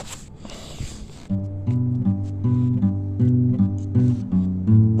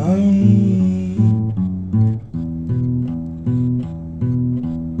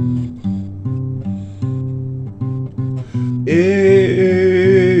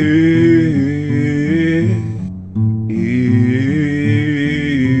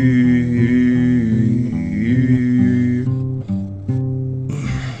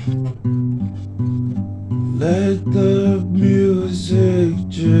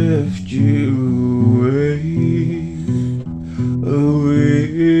drift you away.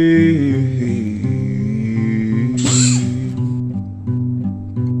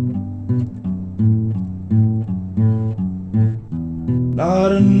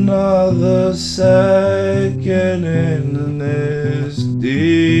 Not another second in this day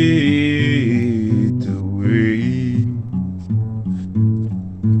to wait.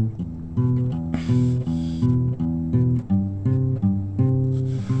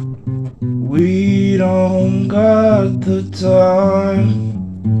 We don't got the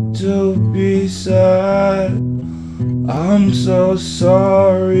time to be sad. I'm so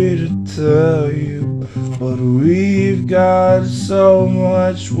sorry to tell you, but we've got so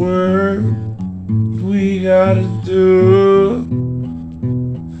much work we gotta do.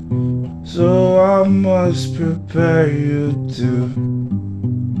 So I must prepare you to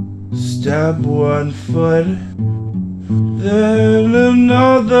step one foot, then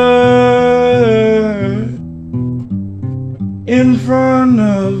another in front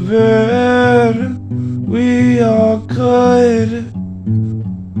of it. We all could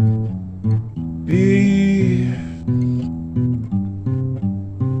be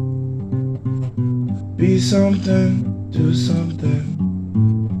something, do something.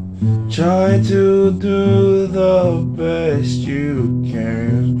 Try to do the best you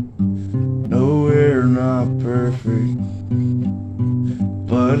can. No, we're not perfect,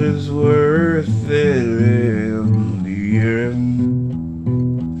 but it's worth it in the end,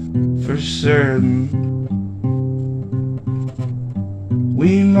 for certain.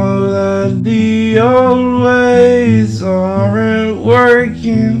 We know that the old ways aren't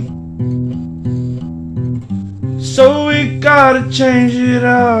working, so we gotta change it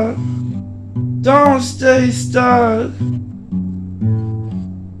up. Don't stay stuck.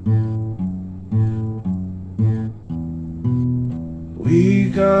 We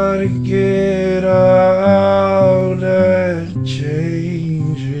gotta get up.